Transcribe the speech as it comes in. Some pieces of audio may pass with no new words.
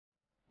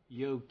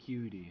Yo,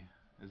 cutie.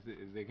 Is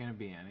there gonna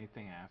be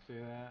anything after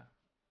that?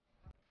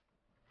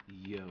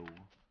 Yo.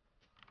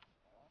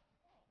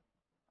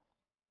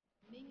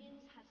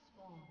 Minions have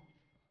spawned.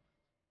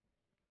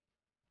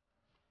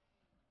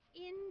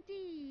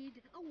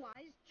 Indeed, a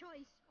wise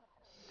choice.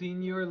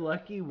 Senior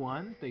Lucky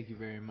One, thank you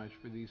very much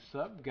for the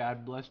sub.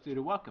 God bless you.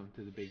 To welcome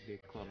to the Big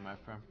Dick Club, my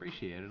friend.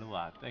 Appreciate it a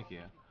lot. Thank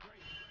you.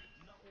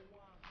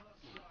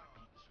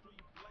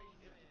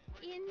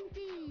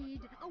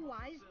 Indeed, a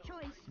wise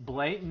choice.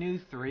 Blight New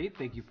 3,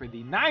 thank you for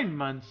the 9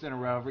 months in a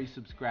row of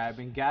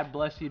resubscribing. God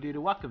bless you, dude.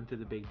 Welcome to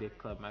the Big Dick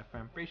Club, my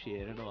friend.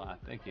 Appreciate it a lot.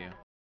 Thank you.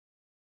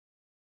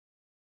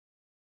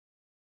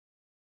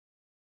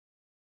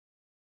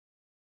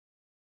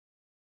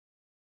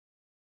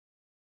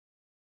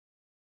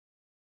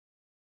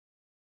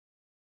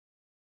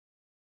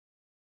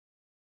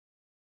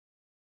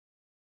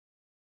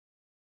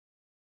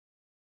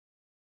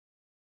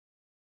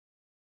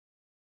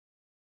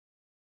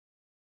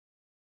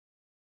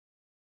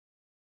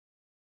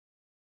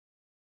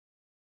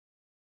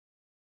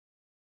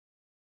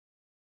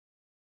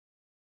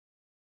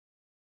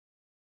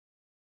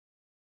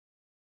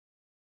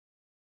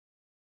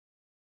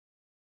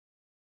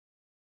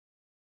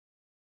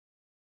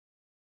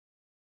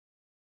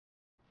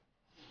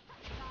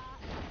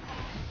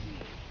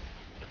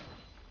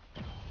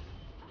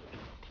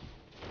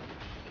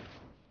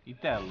 Eat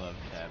that love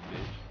tab,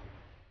 bitch.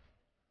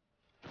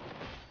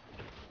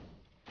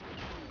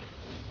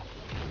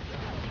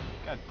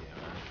 God damn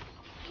it.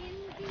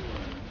 Indeed,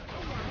 a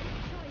wise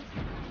choice.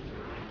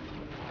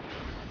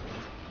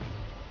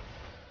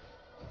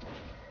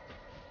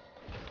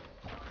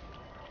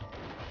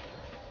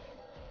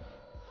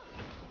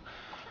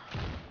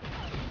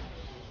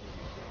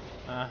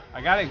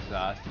 I got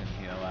exhaust and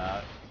heal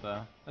out,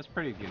 so that's a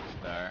pretty good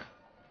start.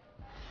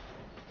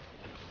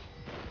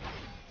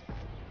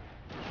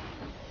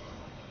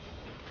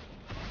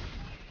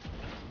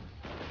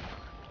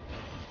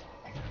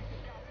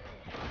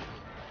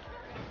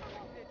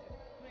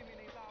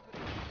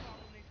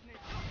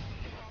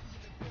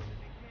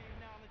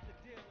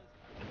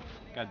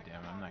 God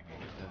damn it, I'm not gonna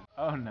get this.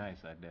 Oh,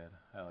 nice, I did.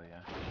 Hell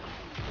yeah.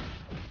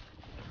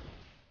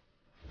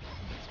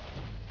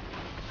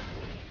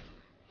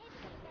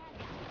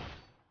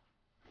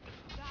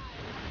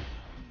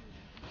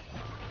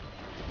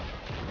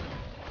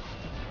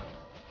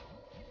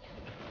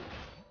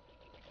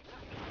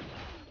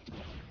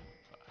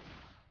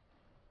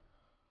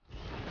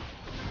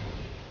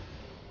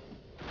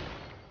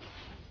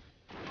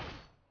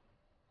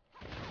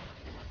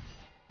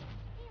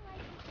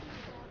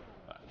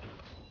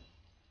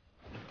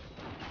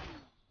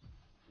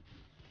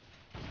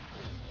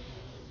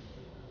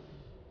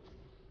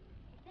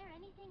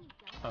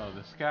 Oh,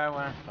 this guy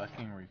went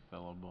fucking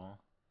refillable.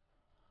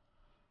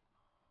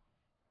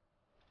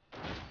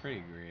 That's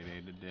pretty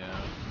greedy to do.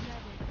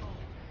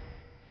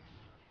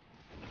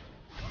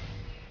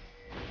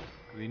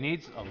 He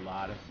needs a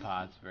lot of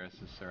pots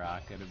versus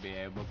Soraka to be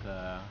able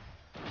to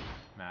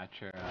match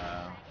her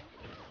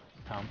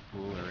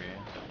tomfoolery.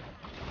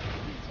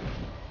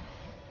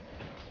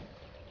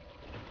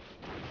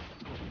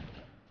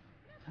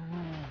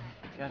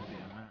 God damn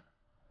it.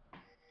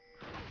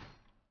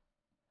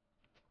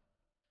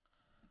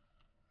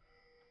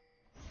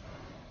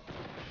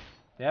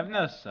 They have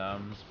no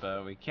sums,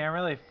 but we can't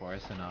really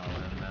force an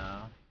all-in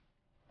now.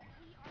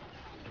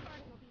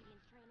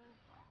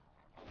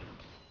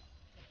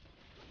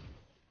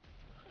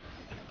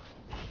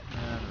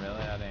 Man,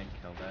 really? I didn't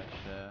kill that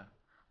shit.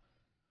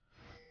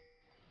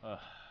 Ugh,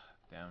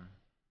 damn.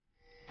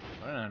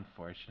 What an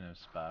unfortunate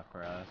spot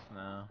for us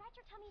now.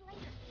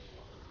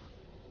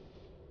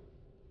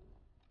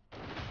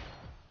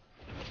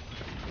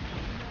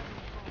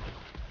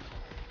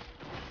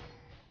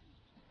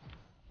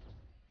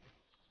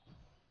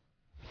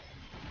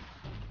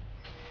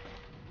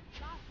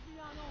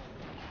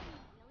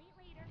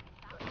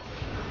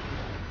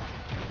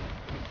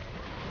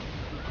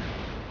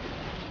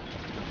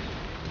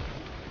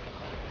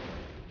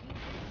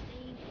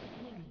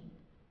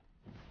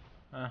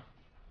 Huh.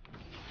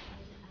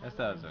 Guess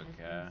that was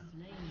okay.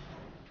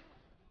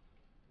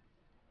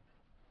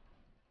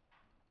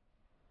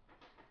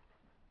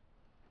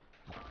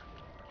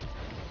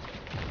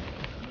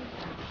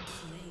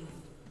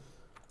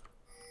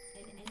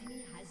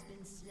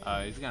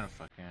 Oh, he's gonna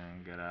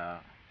fucking get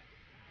out.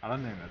 I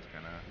don't think that's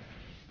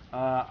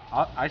gonna.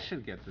 I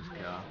should get this kill.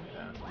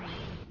 Yeah.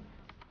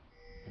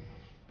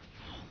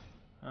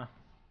 Huh.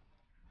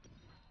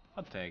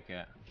 I'll take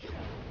it.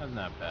 That's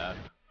not bad.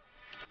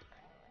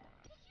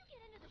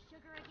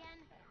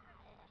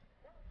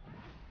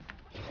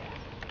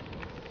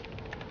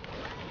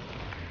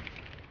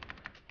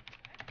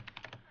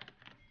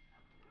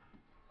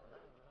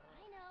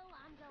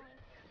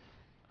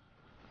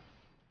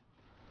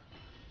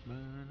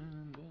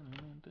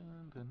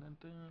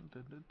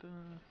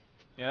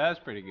 Yeah, that's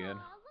pretty good.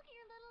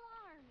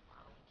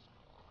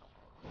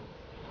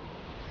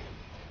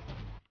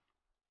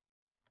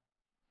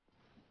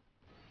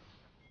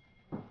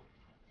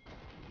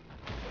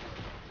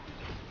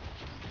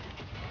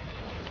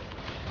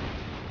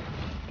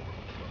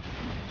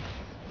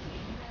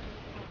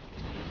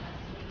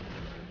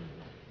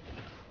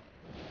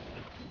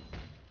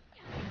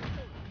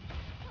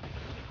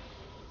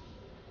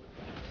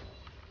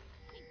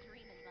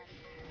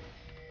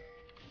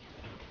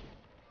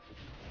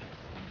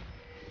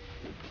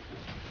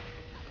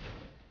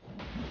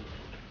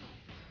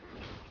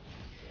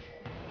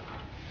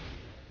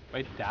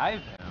 Wait,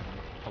 dive him.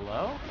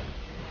 Hello?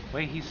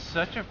 Wait, he's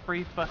such a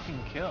free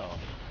fucking kill.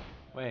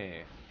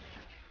 Wait,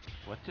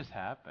 what just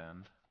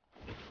happened?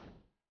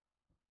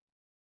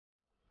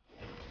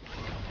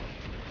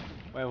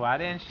 Wait, why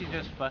didn't she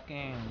just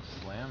fucking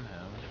slam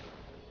him?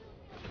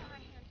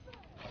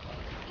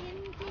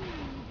 Indeed,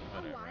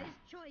 Whatever. a wise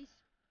choice.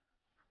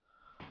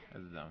 It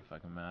doesn't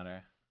fucking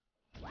matter.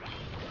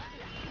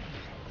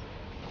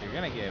 You're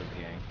gonna get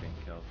ganked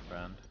and killed,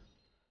 friend.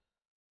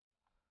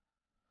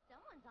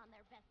 Someone's on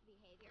their best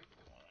behavior.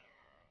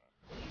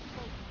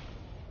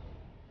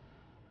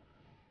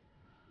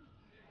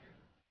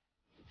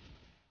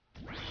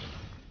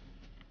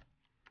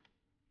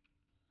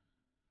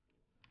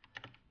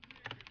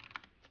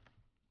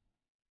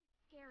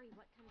 Scary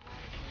what comes out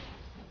of here.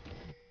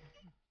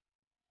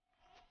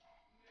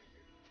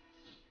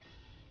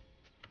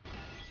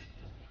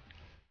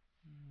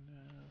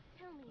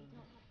 Tell me you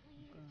don't have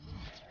fleas.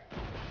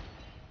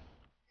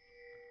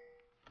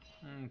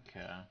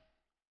 Okay.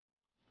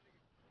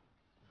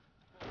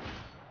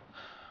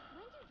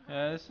 When do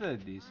Yeah, this is a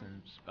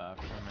decent spot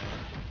for me.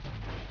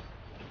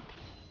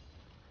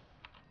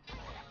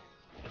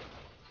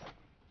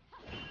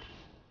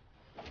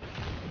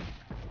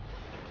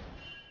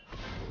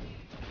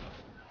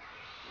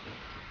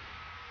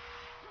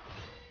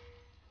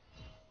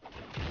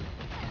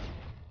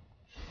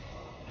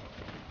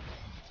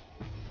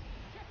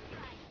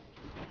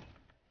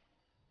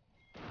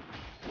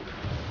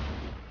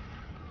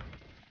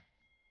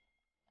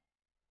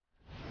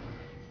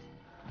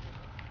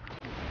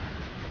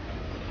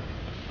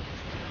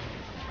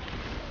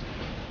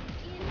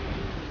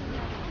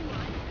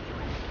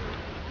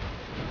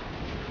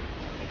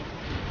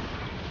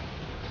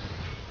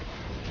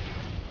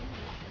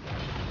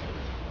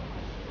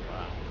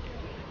 Wow.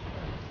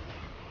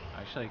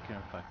 Actually, I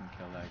couldn't fucking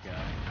kill that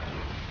guy.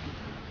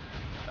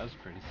 That was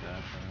pretty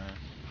sad for me.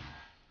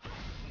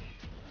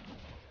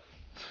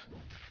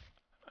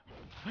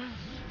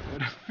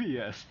 What a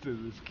fiesta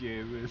this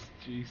game is.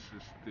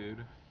 Jesus, dude.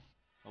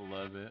 I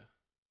love it.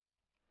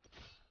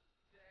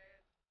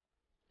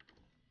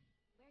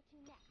 where to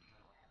next?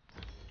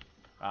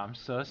 I'm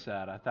so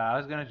sad. I thought I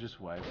was gonna just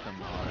wipe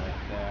them all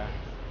right there.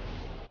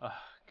 Oh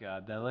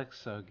god, that looks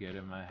so good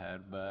in my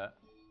head, but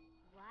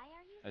Why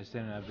are you I just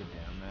didn't have the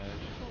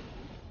damage.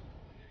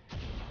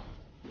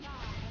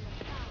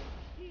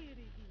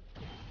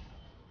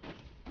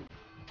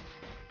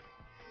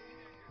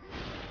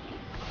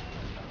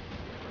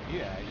 Are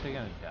you actually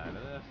gonna die to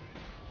this?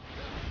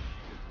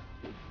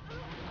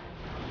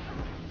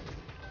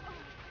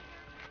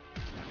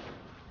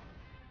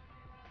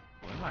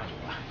 What am I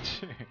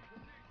watching?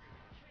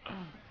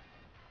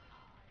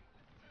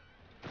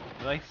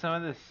 Like some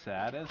of the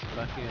saddest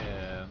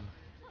fucking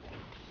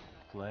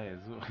plays.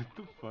 What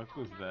the fuck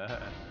was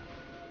that?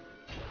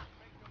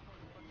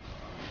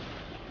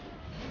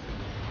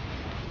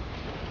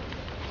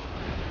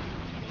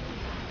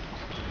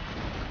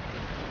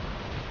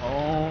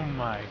 Oh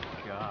my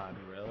god,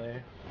 really?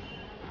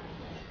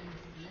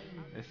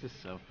 This is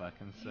so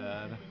fucking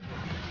sad.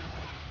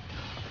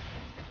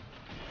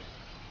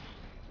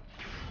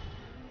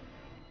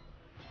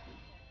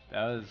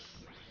 That was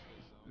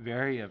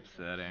very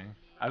upsetting.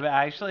 I've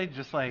actually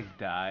just like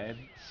died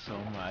so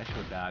much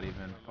without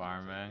even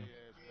farming.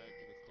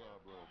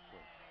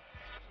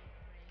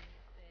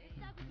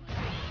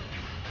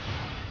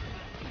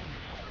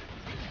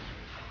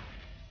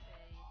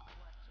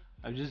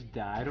 I've just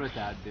died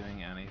without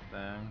doing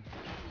anything.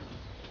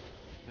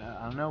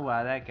 I don't know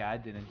why that guy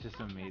didn't just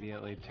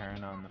immediately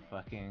turn on the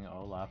fucking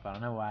Olaf. I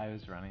don't know why he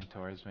was running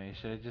towards me. He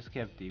should have just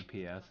kept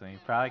DPSing. He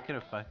probably could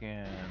have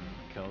fucking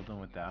killed him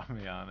without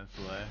me,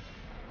 honestly.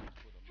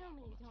 Tell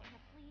me you don't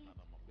have fleas.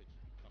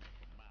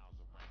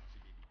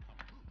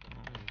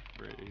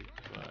 Pretty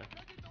fuck.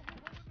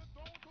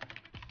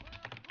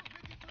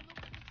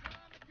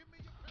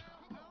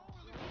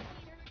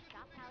 Leader,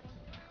 stop pouting.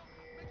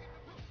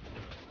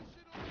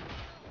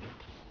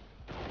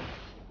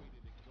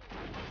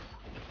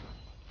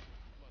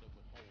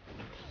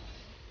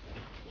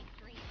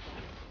 Victory.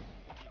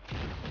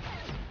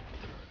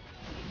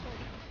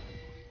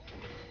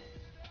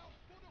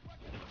 Scary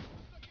what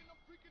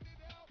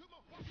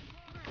comes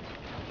out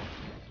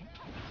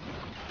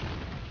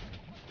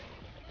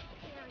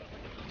of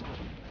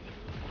here.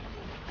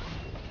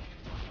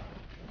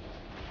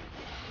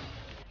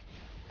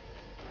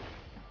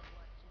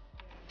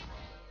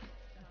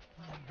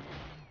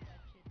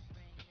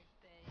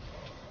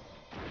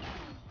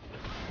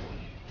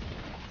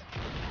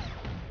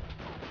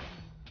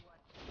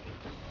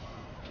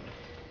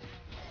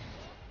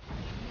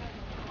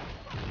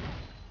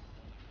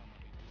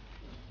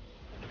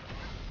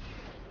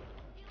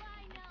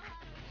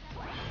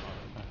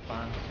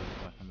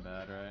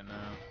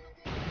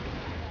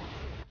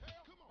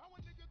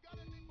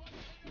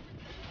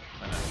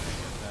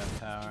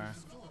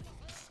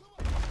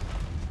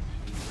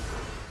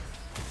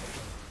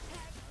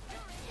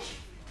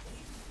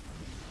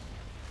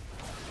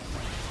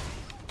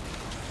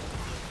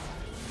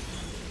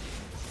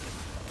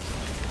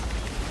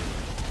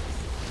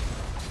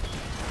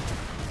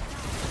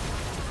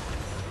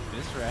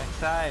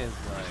 Rek'Sai is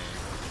like,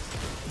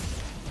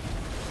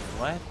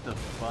 what the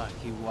fuck?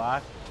 He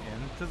walked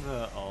into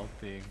the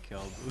ulti and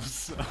killed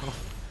himself.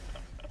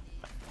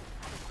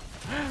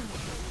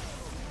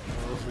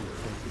 Holy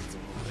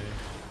fucking moly.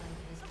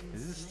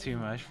 This is too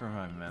much for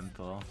my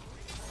mental.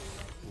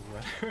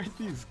 What are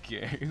these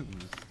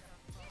games?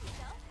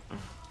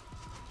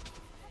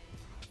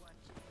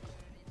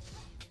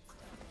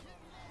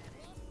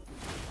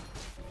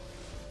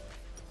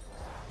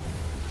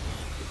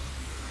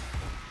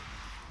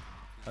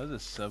 That was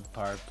a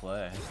subpar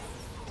play.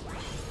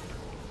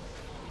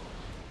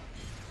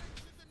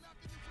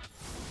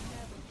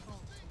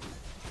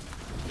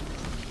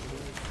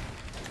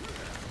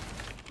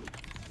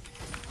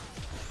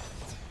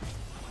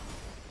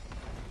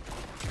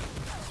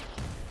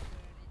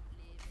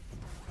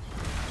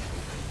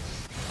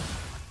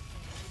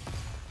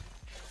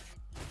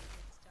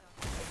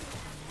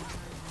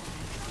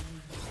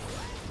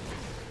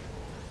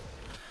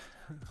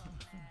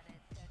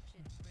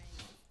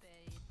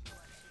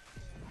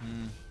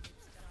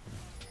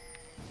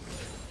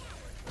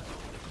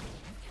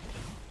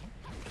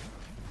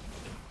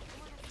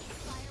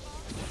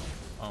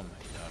 Oh my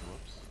god,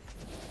 whoops.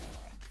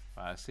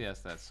 Wow, CS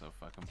that's so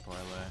fucking poorly.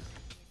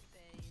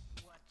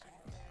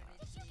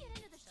 Did you get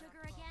into the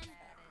sugar again?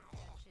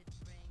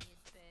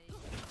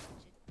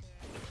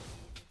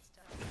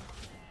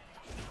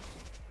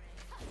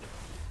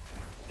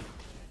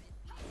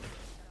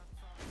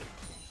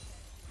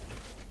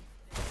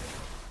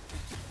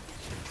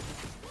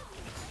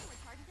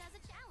 Retardant as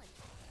a challenge.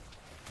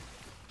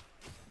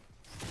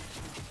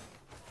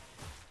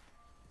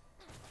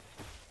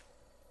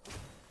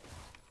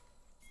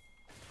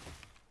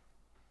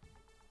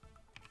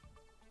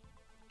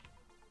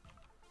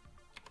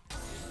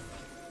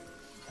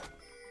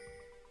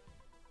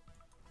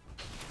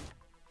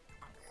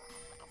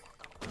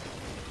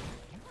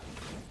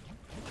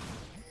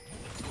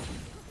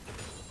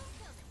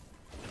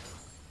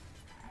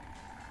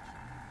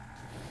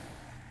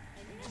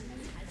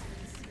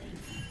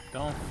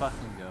 Don't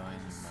fucking go in,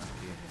 you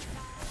monkey.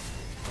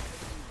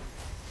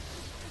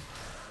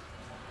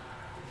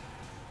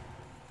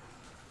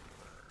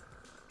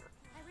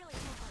 I really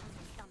hope I was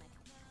his stomach.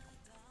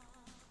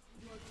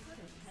 Your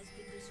turret has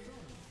been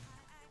destroyed.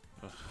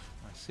 Ugh,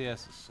 my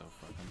CS is so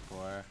fucking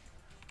poor.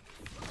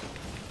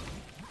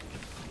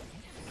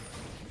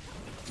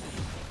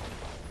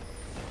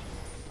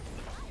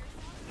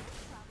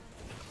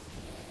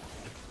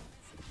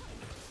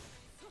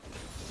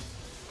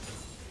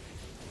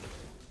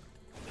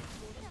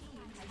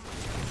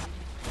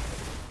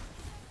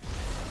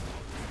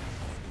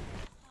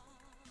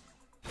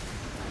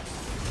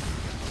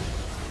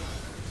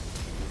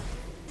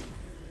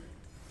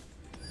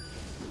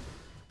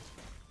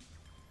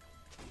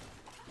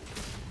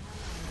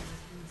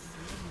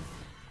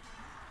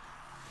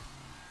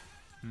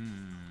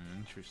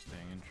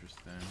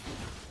 Interesting.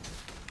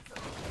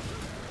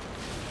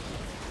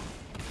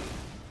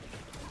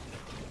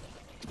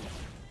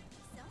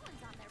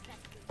 Someone's on their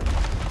best behavior.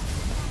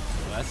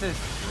 Well, that's his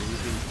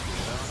 3v2.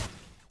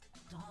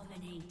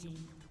 Dominating.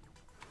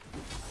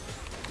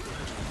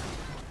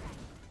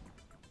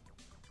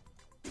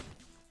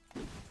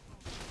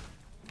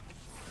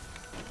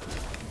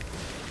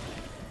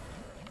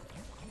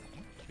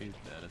 He's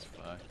dead as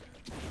fuck.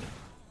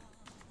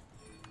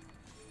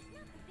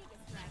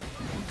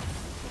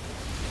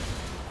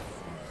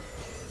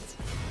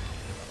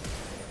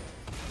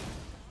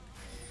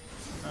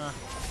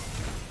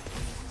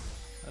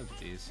 That's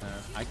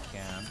decent. I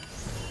can.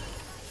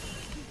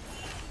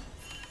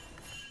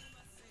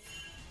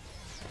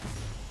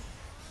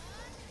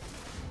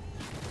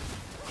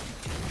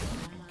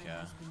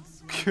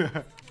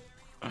 Okay.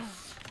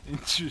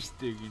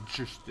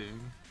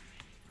 Interesting.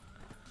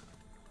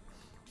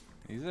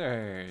 These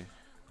are...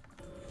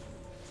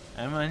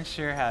 I'm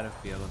unsure how to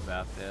feel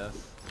about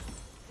this.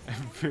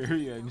 I'm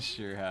very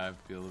unsure how I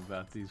feel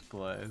about these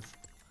plays.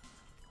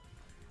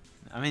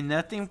 I mean,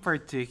 nothing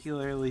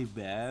particularly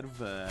bad,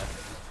 but,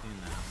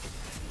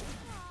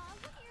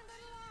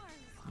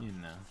 you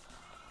know.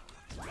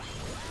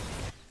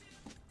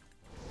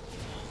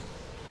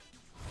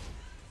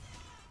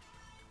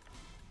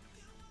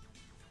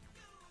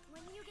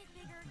 When you get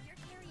bigger, you're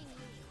carrying me.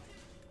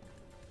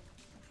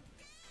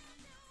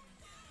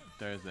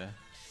 Thursday.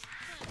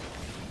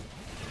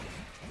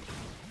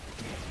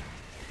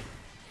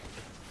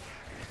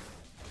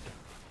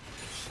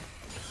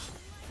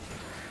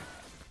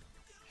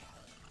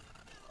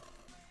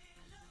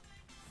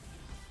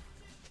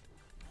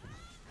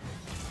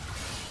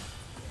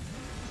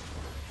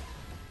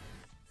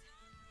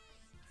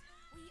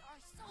 We are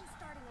so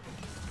starting a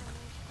business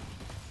tournament.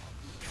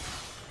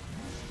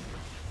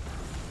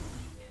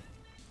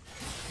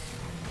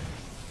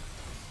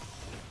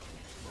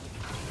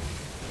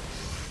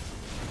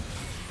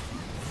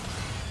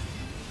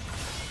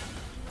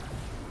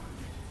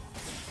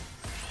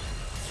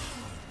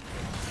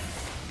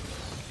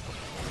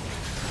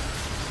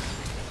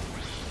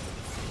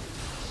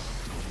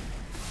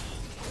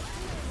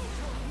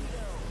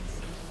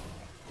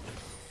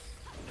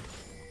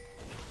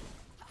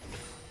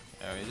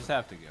 just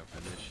have to go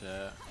for this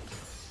shit.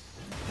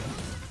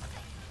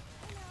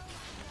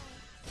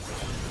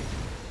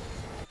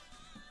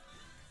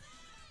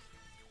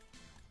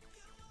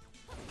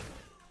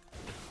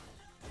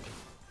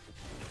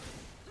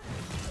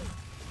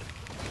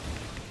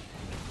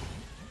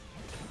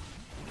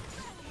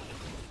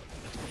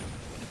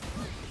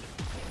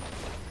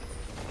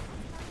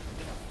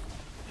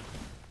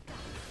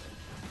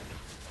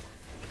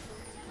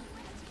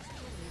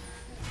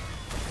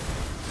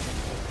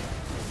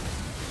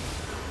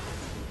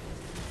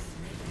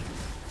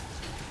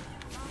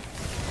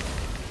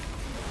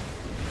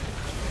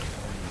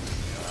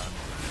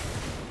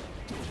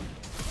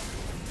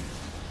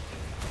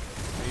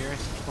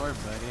 Support,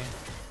 buddy.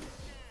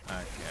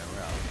 Okay,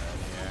 we're all dead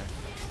here.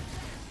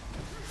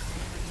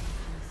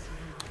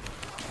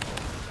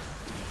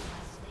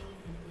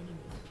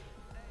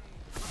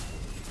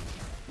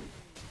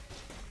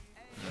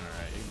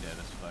 Alright, you're dead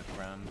as fuck,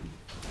 friend.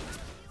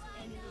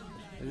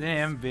 There's an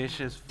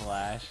ambitious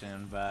flash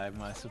in by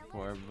my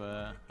support,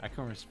 but I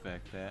can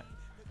respect that.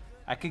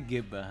 I could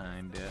get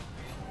behind it.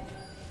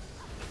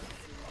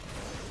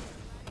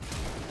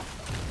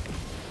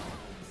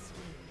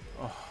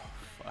 Oh,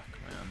 fuck,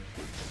 man.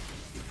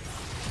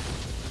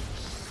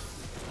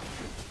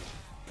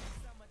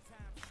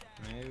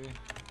 Maybe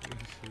we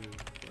should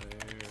play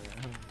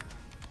around.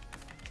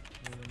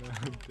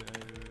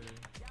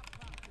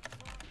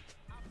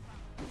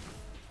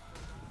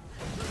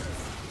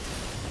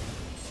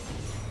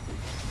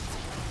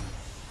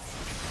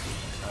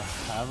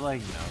 I have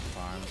like no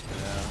farms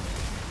though.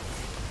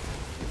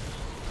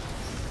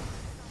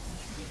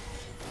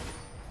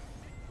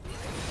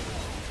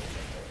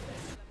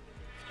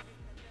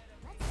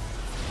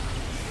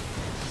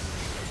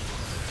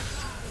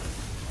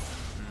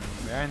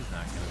 Baron's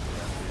not gonna be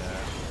up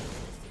yet.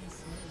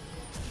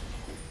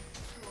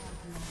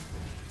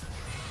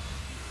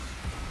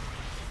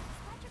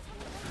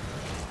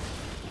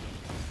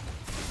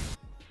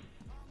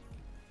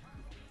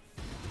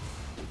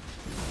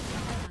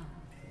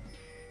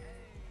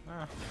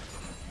 Oh,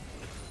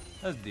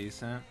 that's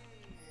decent.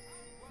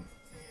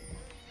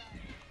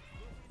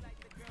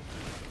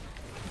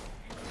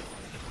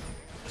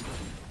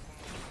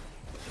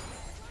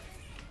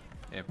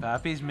 Yeah,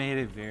 Poppy's made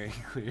it very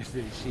clear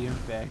that she in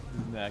fact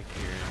is not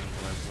caring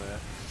anymore, but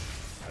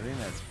I think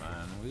that's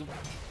fine. We'll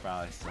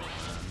probably still win.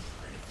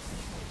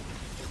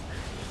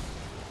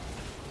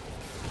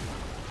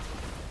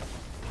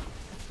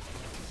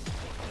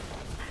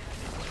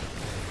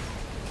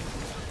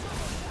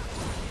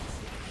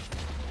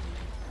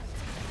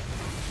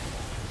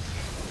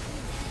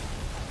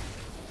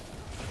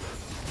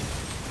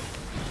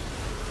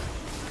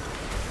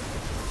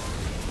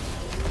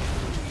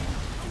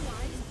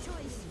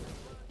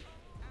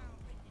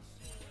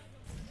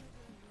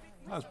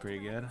 That was pretty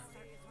good.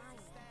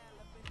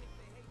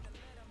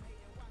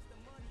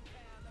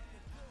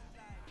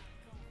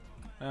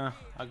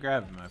 I'll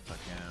grab my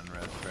fucking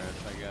red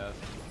first, I guess.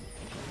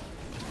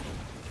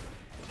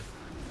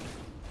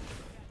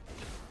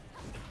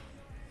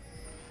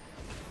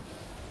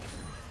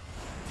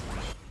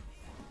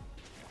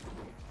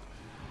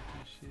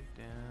 Push it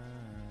down.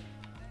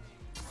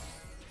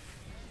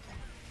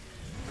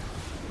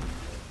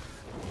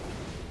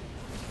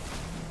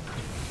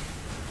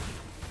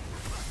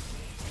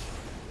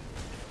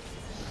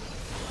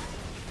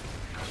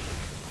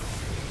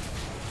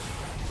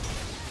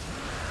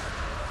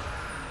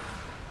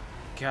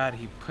 God,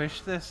 he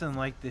pushed this in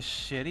like the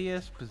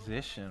shittiest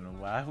position.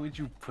 Why would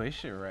you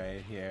push it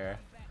right here?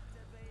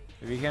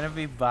 If you're gonna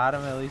be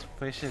bottom, at least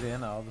push it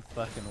in all the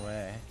fucking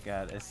way.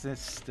 God,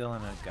 it's still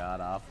in a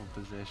god-awful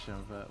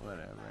position, but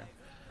whatever.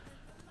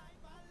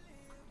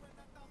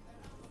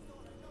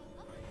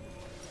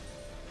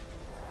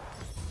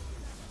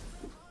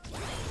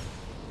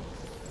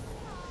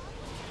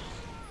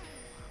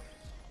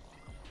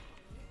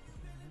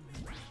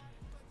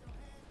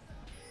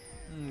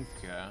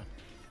 Okay.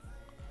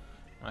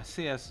 My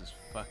CS is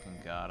fucking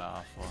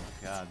god-awful.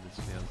 God, this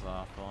feels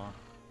awful.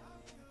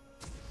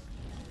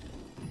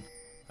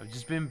 I've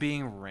just been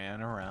being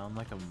ran around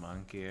like a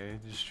monkey,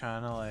 just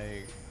trying to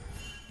like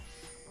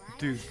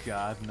do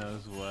God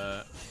knows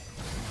what.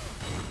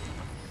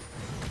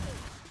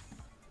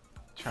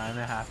 Trying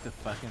to have to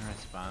fucking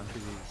respond to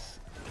these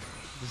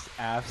just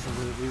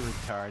absolutely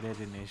retarded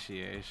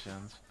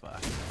initiations.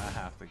 Fuck, I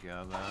have to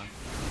go though.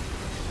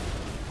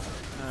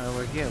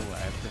 We'll get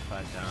wiped if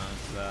I don't,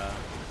 so.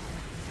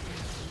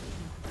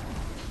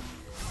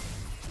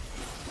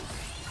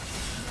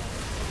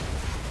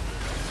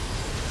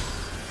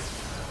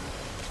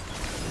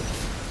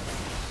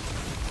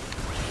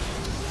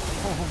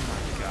 Oh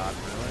my god,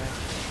 really?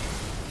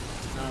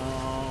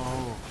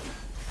 No.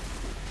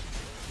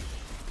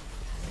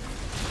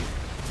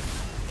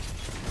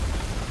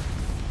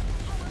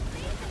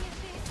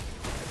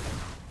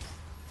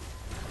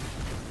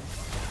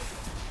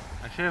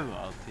 I should have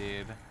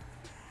ultied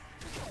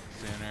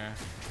sooner.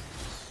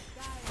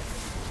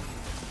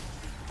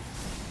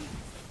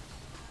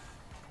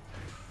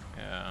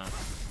 Yeah.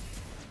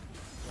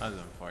 That was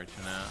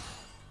unfortunate.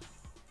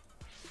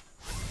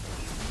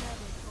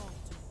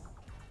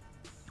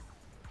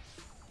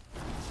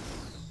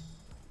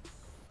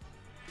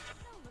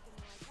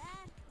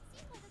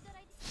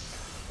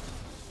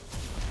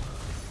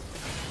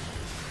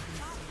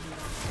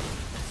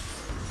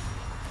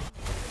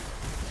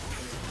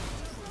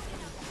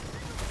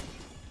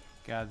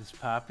 God, this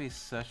Poppy's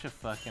such a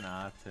fucking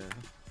autist.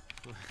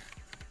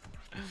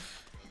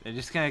 They're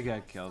just gonna go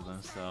kill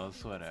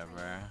themselves,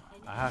 whatever.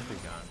 I have to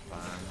go and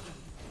farm.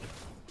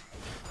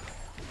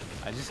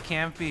 I just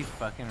can't be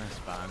fucking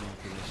responding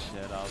to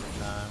this shit all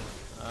the time.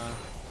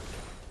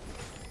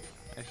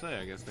 Actually,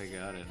 I guess they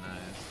got it,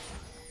 nice.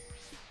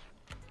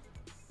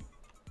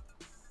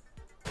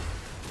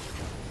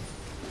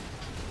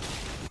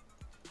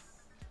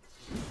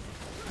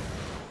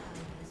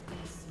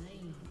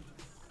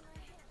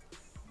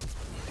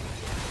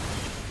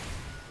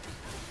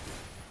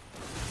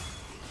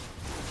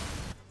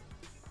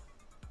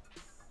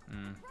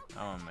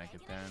 I won't make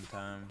it there in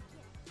time.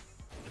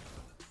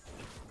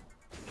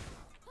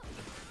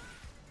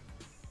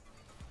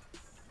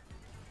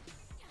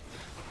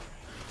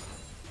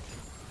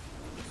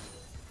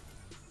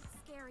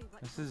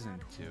 This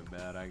isn't too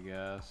bad, I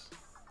guess.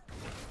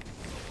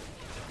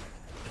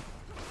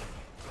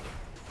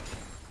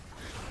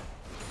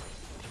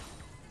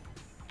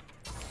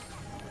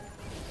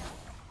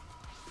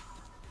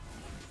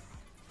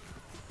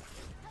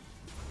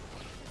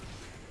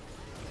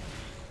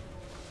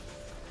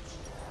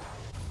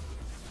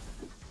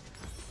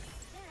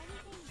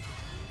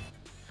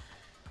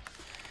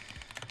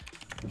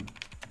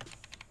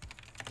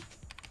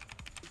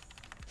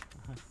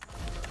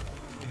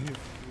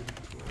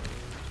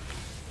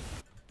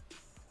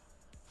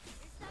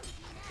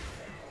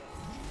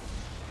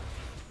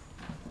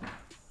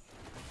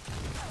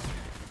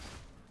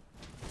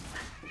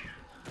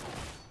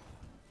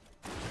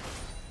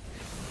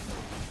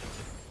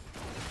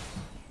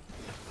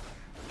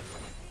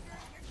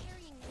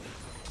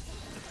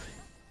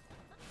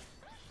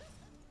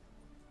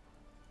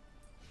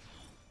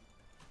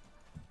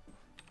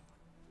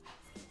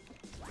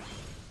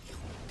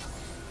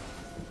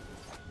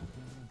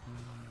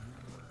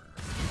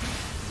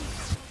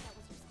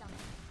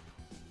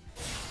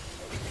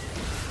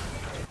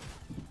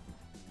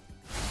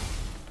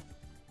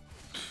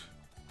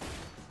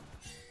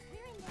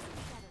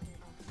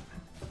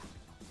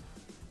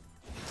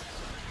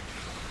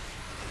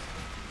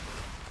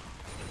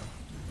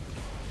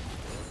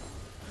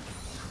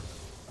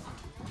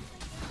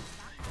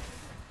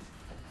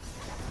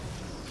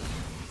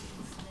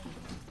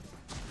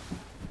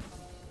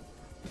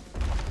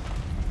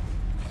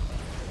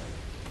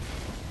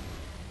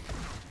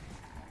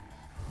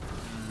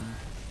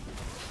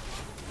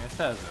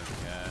 That's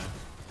okay.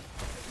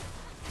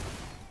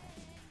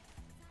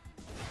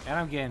 And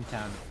I'm getting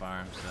time to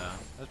farm, so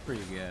that's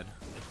pretty good.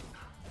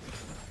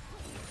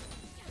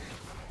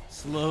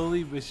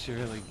 Slowly but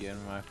surely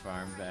getting my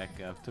farm back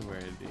up to where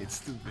it needs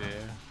to be.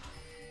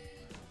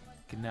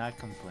 Cannot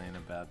complain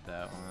about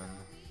that one.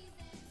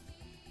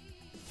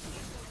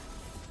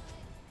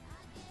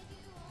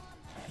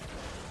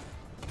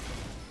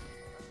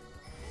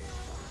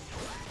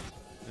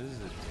 This is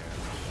a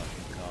terrible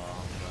fucking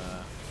call,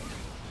 but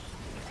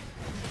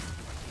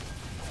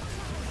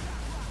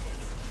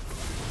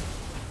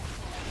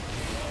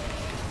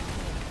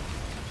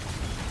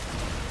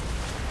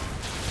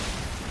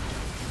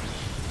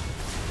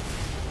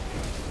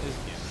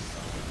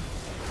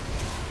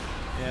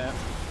yeah,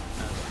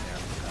 that's a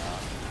terrible call.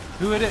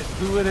 Who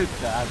would have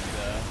thought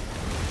though?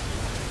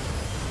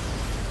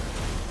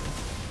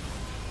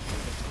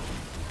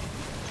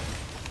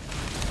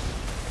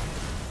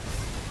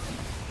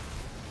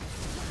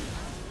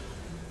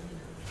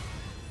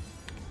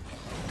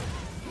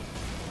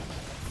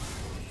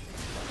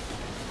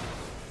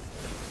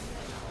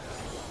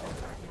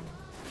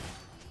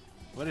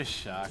 What a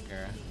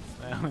shocker.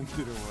 That one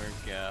didn't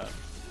work out.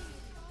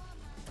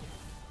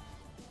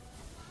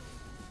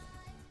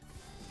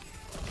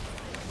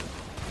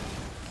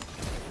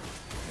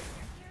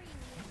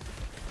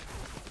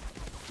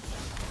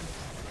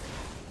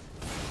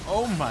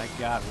 Oh my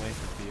god, wait,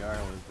 the PR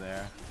was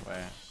there. Wait.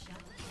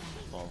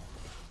 Bull.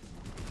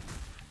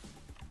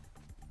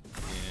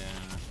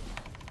 Yeah.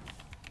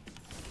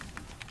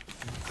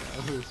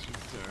 That was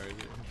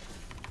retarded.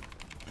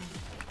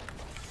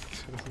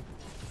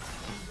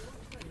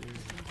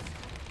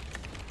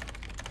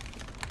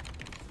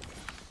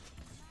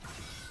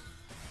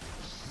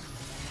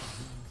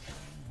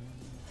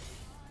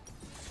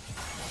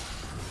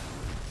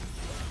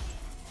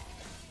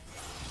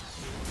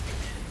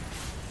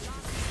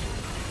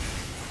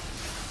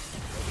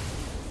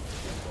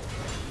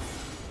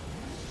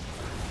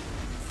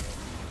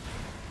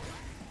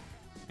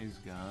 He's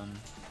gone.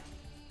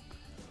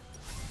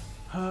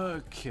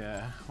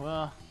 Okay,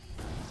 well,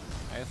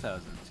 I guess that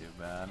wasn't too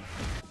bad.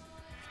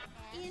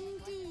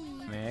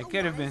 Indeed. I mean, it A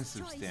could have been wise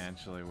choice.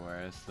 substantially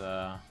worse,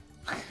 so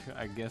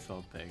I guess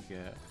I'll take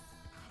it.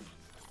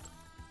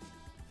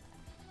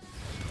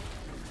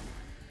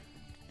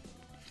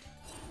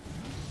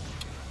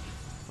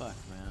 Fuck,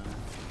 man.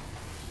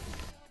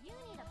 You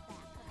need a backup.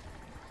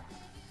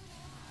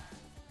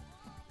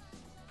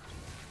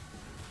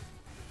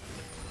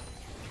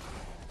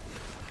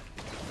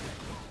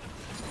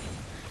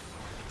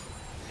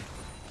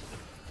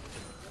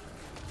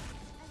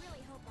 I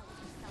really hope that was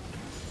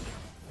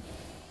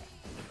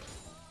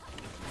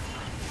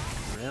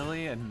your cell.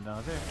 Really?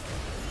 Another?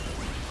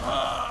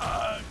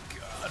 Oh,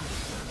 God.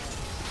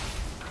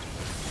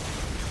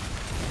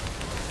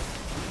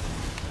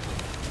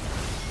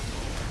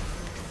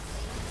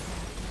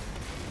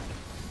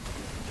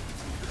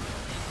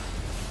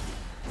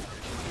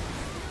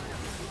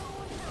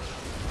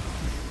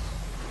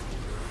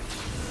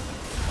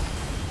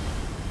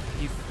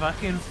 You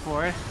fucking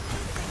forced.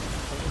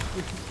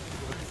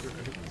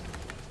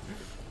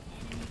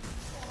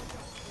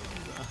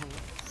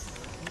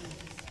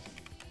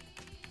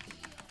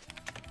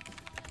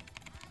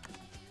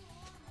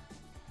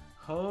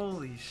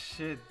 Holy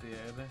shit, dude.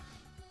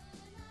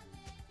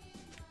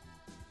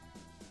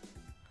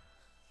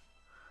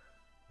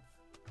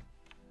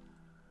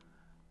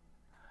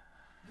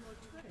 Your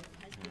turret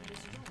has been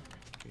destroyed.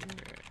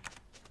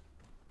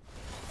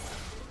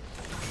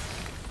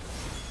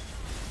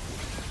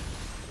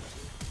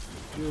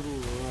 Good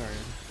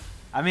lord.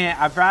 I mean,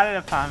 I brought it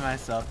upon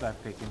myself by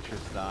picking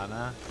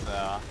Tristana,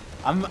 so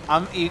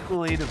I'm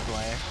equally to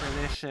blame for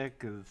this shit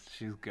because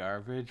she's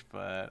garbage,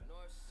 but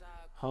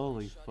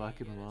holy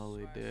fucking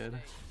moly, dude.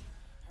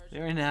 They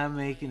were not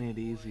making it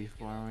easy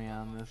for me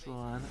on this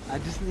one. I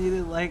just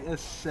needed like a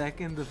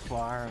second to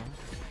farm.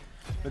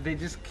 But they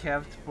just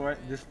kept for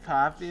this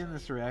Poppy and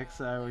this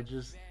Rek'Sai were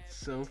just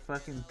so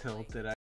fucking tilted.